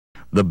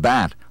The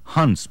bat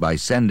hunts by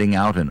sending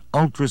out an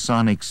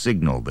ultrasonic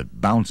signal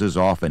that bounces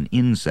off an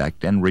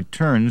insect and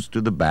returns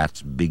to the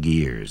bat's big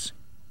ears.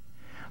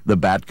 The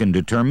bat can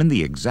determine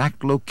the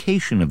exact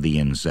location of the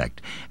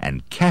insect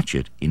and catch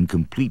it in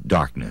complete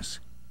darkness.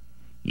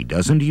 He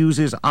doesn't use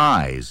his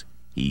eyes,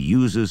 he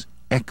uses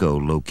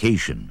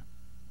echolocation.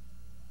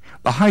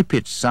 The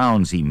high-pitched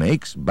sounds he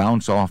makes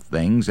bounce off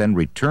things and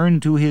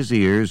return to his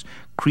ears,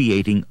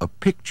 creating a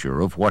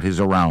picture of what is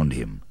around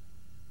him.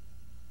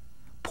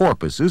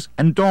 Porpoises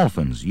and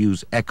dolphins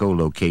use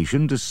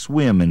echolocation to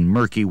swim in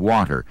murky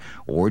water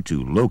or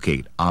to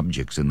locate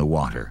objects in the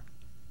water.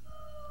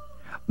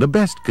 The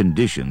best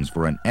conditions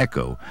for an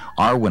echo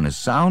are when a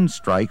sound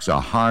strikes a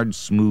hard,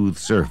 smooth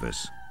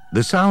surface.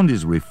 The sound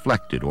is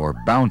reflected or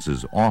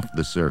bounces off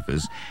the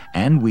surface,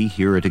 and we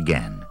hear it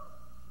again.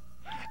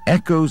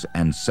 Echoes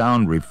and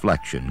sound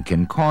reflection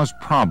can cause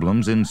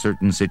problems in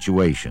certain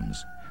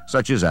situations,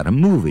 such as at a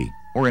movie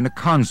or in a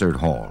concert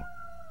hall.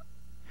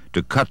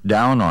 To cut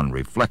down on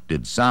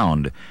reflected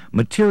sound,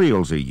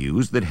 materials are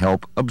used that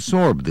help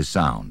absorb the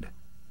sound.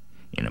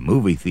 In a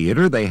movie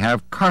theater, they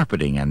have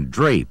carpeting and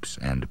drapes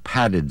and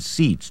padded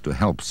seats to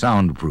help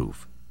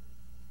soundproof.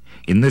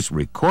 In this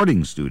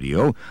recording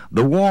studio,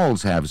 the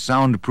walls have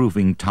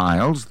soundproofing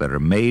tiles that are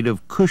made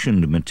of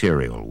cushioned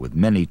material with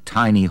many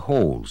tiny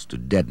holes to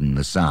deaden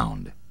the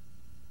sound.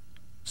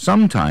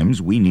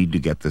 Sometimes we need to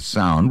get the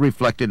sound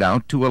reflected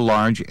out to a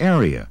large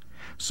area,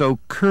 so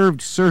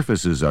curved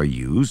surfaces are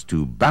used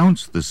to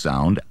bounce the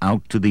sound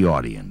out to the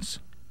audience.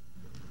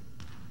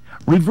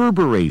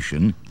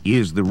 Reverberation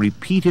is the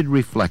repeated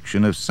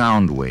reflection of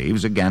sound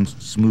waves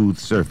against smooth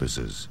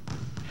surfaces.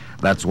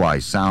 That's why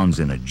sounds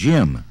in a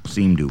gym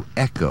seem to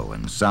echo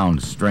and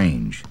sound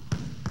strange.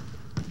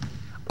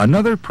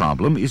 Another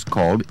problem is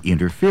called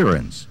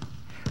interference.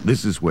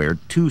 This is where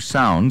two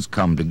sounds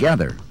come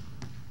together.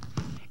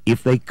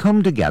 If they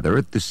come together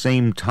at the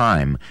same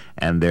time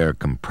and their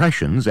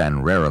compressions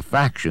and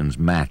rarefactions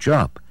match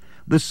up,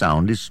 the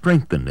sound is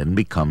strengthened and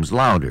becomes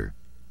louder.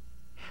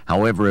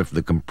 However, if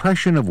the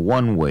compression of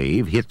one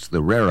wave hits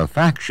the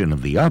rarefaction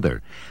of the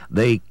other,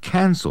 they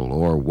cancel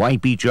or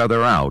wipe each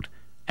other out,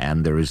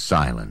 and there is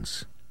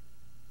silence.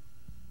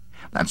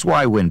 That's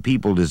why when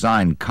people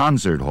design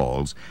concert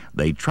halls,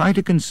 they try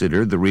to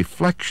consider the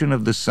reflection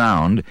of the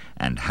sound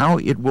and how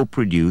it will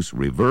produce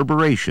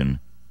reverberation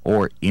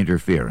or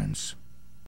interference.